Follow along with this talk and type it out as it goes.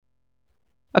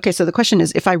Okay, so the question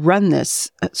is, if I run this,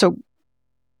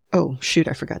 oh shoot,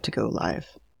 I forgot to go live.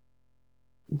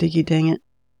 Diggy dang it.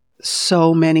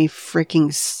 So many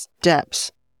freaking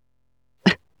steps.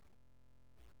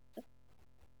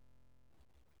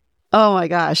 Oh my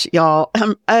gosh, y'all.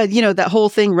 That whole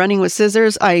thing running with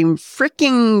scissors, I'm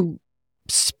freaking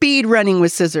speed running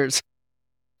with scissors.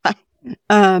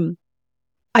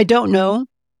 I don't know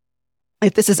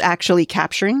if this is actually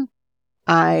capturing.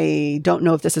 I don't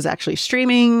know if this is actually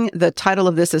streaming. The title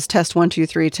of this is Test 1, 2,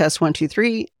 3, Test 1, 2,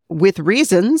 3 with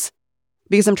reasons,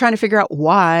 because I'm trying to figure out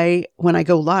why when I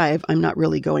go live, I'm not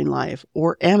really going live,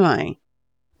 or am I?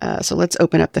 So let's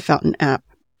open up the Fountain app,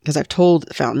 because I've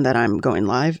told Fountain that I'm going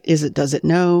live. Does it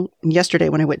know? And yesterday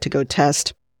when I went to go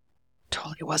test,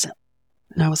 totally wasn't.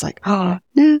 And I was like, nah.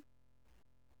 Oh,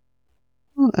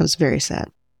 I was very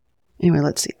sad. Anyway,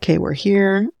 let's see. Okay, we're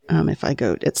here. If I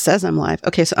go, it says I'm live.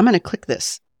 Okay, so I'm going to click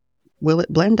this. Will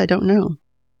it blend? I don't know.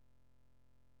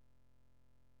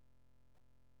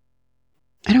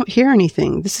 I don't hear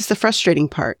anything. This is the frustrating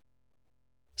part.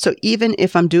 So even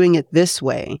if I'm doing it this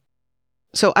way,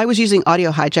 so I was using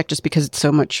Audio Hijack just because it's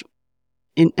so much,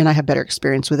 and I have better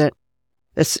experience with it.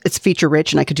 It's feature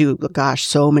rich, and I could do,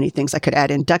 so many things. I could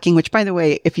add in ducking, which, by the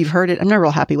way, if you've heard it, I'm not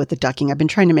real happy with the ducking. I've been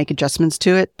trying to make adjustments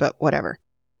to it, but whatever.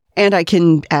 And I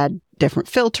can add different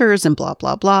filters and blah,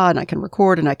 blah, blah, and I can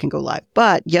record and I can go live.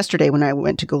 But yesterday when I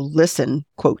went to go listen,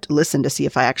 quote, listen to see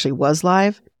if I actually was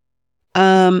live,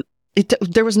 there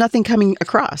was nothing coming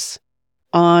across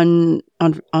on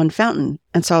Fountain.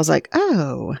 And so I was like,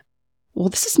 oh, well,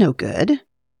 this is no good.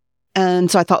 And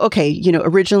so I thought, okay,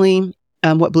 originally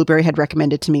what Blueberry had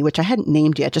recommended to me, which I hadn't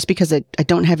named yet, just because I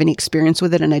don't have any experience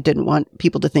with it and I didn't want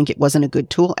people to think it wasn't a good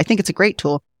tool. I think it's a great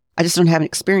tool. I just don't have an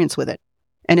experience with it.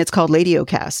 And it's called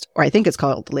Ladiocast, or I think it's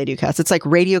called Ladiocast. It's like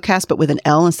Radiocast, but with an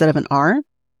L instead of an R.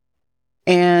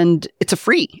 And it's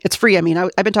free. It's free. I mean,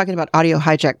 I've been talking about Audio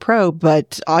Hijack Pro,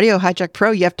 but Audio Hijack Pro,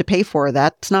 you have to pay for.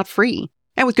 That's not free.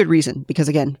 And with good reason, because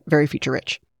again, very feature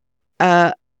rich.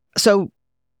 So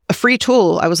a free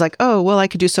tool, I was like, oh, well, I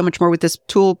could do so much more with this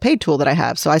paid tool that I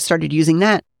have. So I started using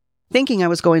that, thinking I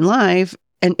was going live,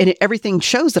 and everything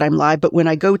shows that I'm live. But when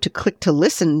I go to click to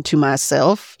listen to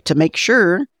myself to make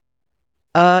sure,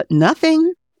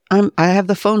 nothing. I have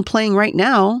the phone playing right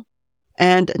now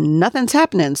and nothing's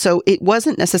happening. So it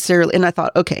wasn't necessarily, and I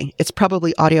thought, okay, it's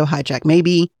probably Audio Hijack.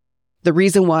 Maybe the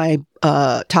reason why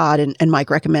Todd and Mike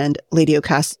recommend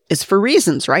Ladiocast is for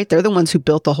reasons, right? They're the ones who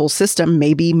built the whole system.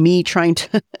 Maybe me trying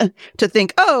to to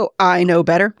think, oh, I know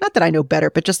better. Not that I know better,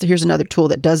 but just here's another tool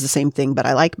that does the same thing, but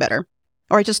I like better.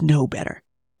 Or I just know better.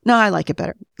 No, I like it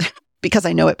better because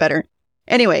I know it better.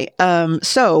 Anyway,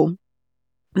 so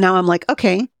now I'm like,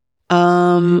 okay,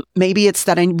 maybe it's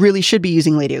that I really should be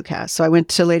using Ladiocast. So I went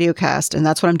to Ladiocast, and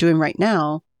that's what I'm doing right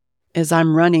now, is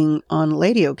I'm running on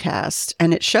Ladiocast,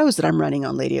 and it shows that I'm running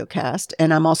on Ladiocast,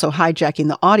 and I'm also hijacking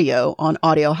the audio on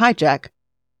Audio Hijack.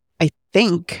 I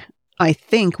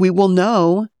think we will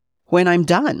know when I'm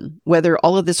done, whether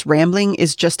all of this rambling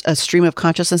is just a stream of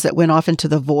consciousness that went off into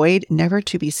the void, never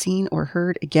to be seen or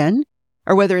heard again,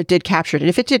 or whether it did capture it. And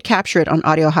if it did capture it on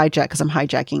Audio Hijack, because I'm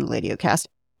hijacking Ladiocast,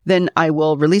 then I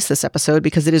will release this episode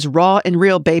because it is raw and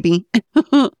real, baby.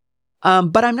 But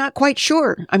I'm not quite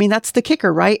sure. I mean, that's the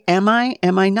kicker, right? Am I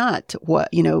not?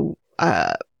 What, y'all,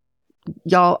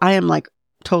 I am like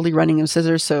totally running in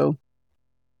scissors. So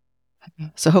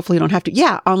hopefully you don't have to.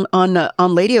 Yeah. On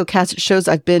Ladiocast, it shows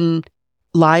I've been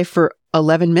live for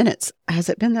 11 minutes. Has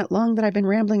it been that long that I've been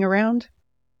rambling around?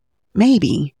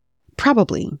 Maybe,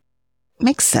 probably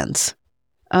makes sense.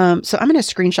 So I'm going to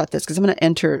screenshot this because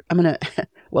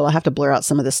well, I have to blur out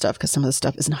some of this stuff because some of this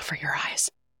stuff is not for your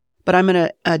eyes. But I'm going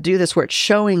to do this where it's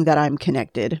showing that I'm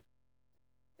connected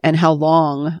and how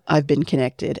long I've been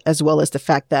connected, as well as the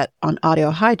fact that on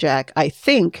Audio Hijack, I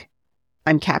think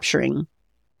I'm capturing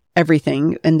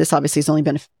everything. And this obviously has only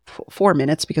been 4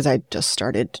 minutes because I just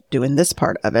started doing this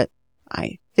part of it.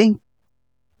 I think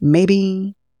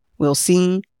maybe we'll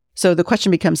see. So the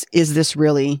question becomes, is this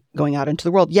really going out into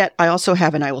the world? Yet I also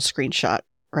have an I will screenshot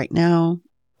right now.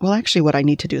 Well, actually what I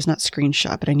need to do is not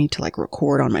screenshot, but I need to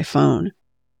record on my phone.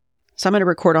 So I'm going to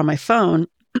record on my phone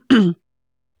so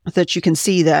that you can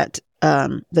see that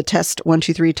the test 1,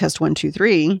 2, 3, test 1, 2,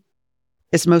 3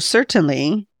 is most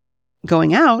certainly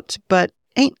going out, but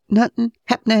ain't nothing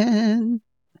happening.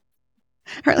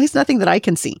 Or at least nothing that I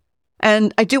can see.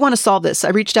 And I do want to solve this. I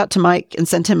reached out to Mike and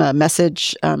sent him a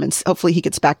message, and hopefully he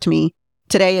gets back to me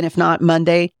today, and if not,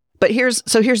 Monday. But here's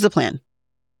the plan.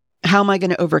 How am I going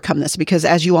to overcome this? Because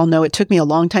as you all know, it took me a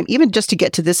long time, even just to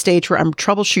get to this stage where I'm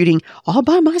troubleshooting all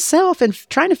by myself and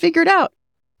trying to figure it out.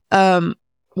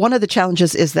 One of the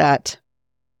challenges is that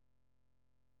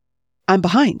I'm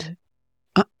behind.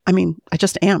 I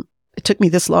just am. It took me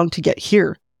this long to get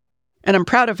here. And I'm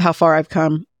proud of how far I've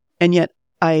come. And yet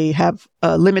I have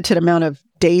a limited amount of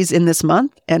days in this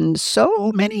month and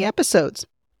so many episodes.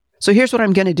 So here's what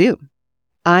I'm going to do.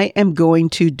 I am going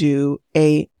to do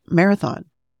a marathon.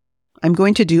 I'm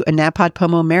going to do a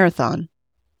NaPodPoMo marathon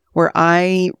where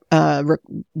I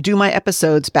do my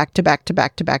episodes back to back to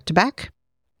back to back to back.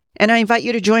 And I invite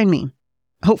you to join me,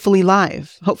 hopefully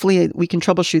live. Hopefully we can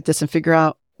troubleshoot this and figure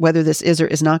out whether this is or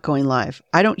is not going live.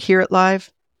 I don't hear it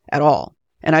live at all.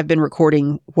 And I've been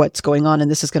recording what's going on, and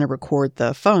this is going to record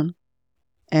the phone.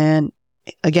 And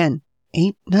again,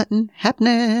 ain't nothing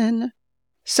happening.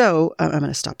 So I'm going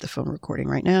to stop the phone recording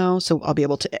right now. So I'll be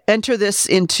able to enter this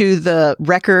into the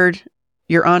record,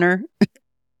 Your Honor.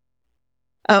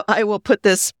 I will put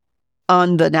this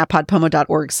on the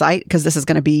napodpomo.org site because this is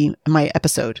going to be my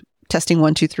episode. Testing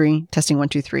 1, 2, 3. Testing 1,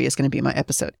 2, 3 is going to be my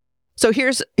episode. So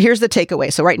here's the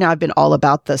takeaway. So right now I've been all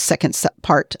about the second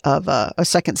part of a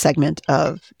second segment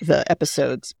of the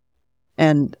episodes.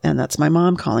 And that's my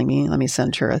mom calling me. Let me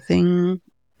send her a thing.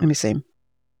 Let me see.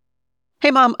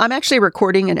 Hey, Mom, I'm actually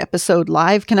recording an episode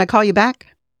live. Can I call you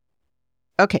back?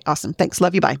 Okay, awesome. Thanks.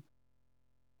 Love you. Bye.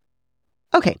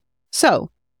 Okay, so,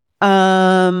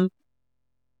 where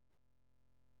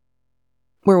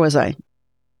was I?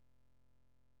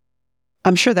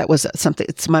 I'm sure that was something.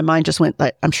 My mind just went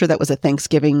like, I'm sure that was a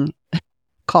Thanksgiving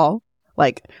call.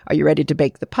 Like, are you ready to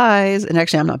bake the pies? And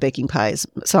actually, I'm not baking pies,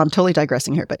 so I'm totally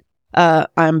digressing here. But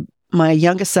my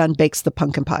youngest son bakes the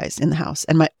pumpkin pies in the house,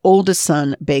 and my oldest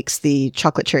son bakes the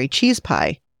chocolate cherry cheese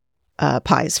pie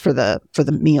pies for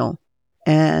the meal.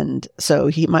 And so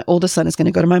my oldest son is going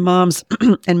to go to my mom's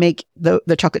and make the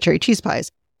chocolate cherry cheese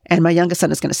pies. And my youngest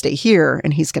son is going to stay here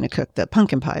and he's going to cook the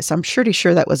pumpkin pie. So I'm pretty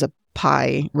sure that was a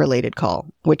pie related call,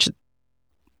 which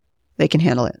they can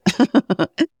handle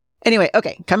it. Anyway,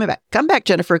 okay, coming back. Come back,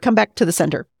 Jennifer. Come back to the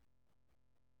center.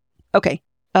 Okay.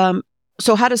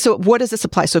 So what does this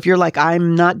apply? So if you're like,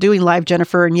 I'm not doing live,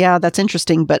 Jennifer, and yeah, that's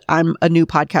interesting, but I'm a new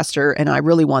podcaster and I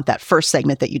really want that first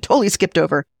segment that you totally skipped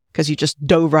over because you just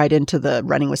dove right into the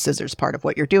running with scissors part of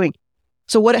what you're doing.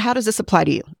 So how does this apply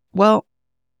to you? Well,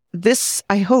 this,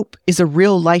 I hope, is a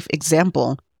real life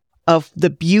example of the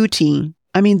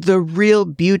real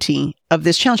beauty of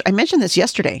this challenge. I mentioned this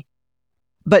yesterday,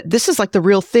 but this is like the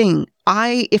real thing.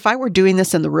 If I were doing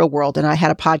this in the real world and I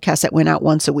had a podcast that went out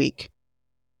once a week,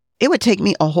 it would take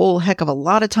me a whole heck of a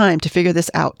lot of time to figure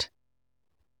this out.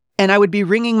 And I would be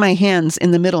wringing my hands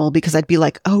in the middle because I'd be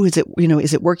like, oh, is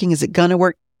it working? Is it gonna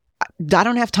work? I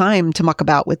don't have time to muck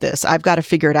about with this. I've got to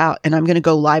figure it out. And I'm going to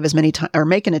go live as many times or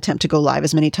make an attempt to go live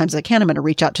as many times as I can. I'm going to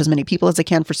reach out to as many people as I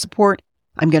can for support.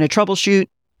 I'm going to troubleshoot.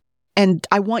 And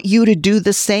I want you to do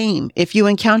the same. If you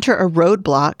encounter a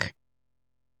roadblock,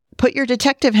 put your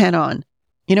detective hat on,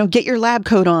 get your lab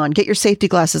coat on, get your safety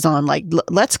glasses on, like,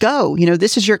 let's go.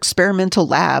 This is your experimental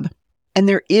lab and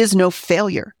there is no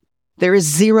failure. There is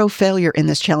zero failure in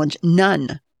this challenge.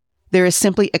 None. There is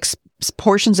simply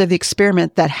portions of the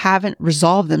experiment that haven't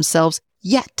resolved themselves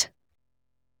yet.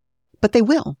 But they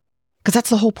will, because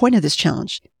that's the whole point of this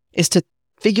challenge, is to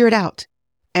figure it out.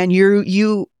 And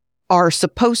you are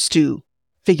supposed to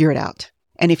figure it out.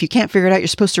 And if you can't figure it out, you're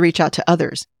supposed to reach out to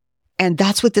others. And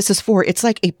that's what this is for. It's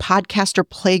like a podcaster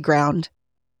playground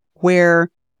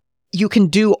where you can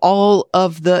do all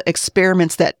of the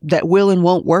experiments that will and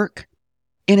won't work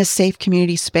in a safe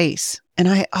community space. And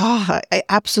I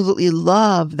absolutely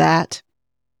love that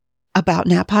about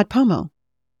NaPodPoMo.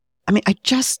 I mean, I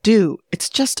just do. It's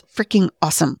just freaking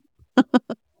awesome.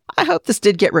 I hope this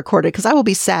did get recorded because I will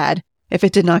be sad if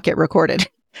it did not get recorded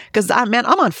because I'm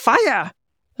on fire.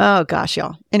 Oh gosh,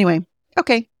 y'all. Anyway,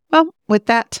 okay. Well, with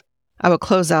that, I will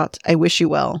close out. I wish you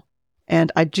well.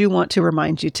 And I do want to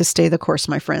remind you to stay the course,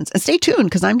 my friends, and stay tuned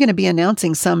because I'm going to be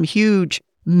announcing some huge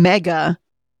mega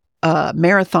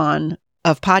marathon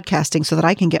of podcasting so that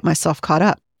I can get myself caught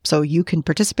up. So you can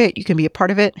participate. You can be a part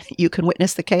of it. You can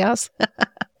witness the chaos.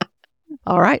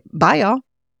 All right. Bye, y'all.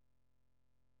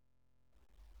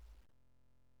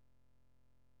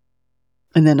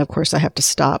 And then, of course, I have to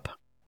stop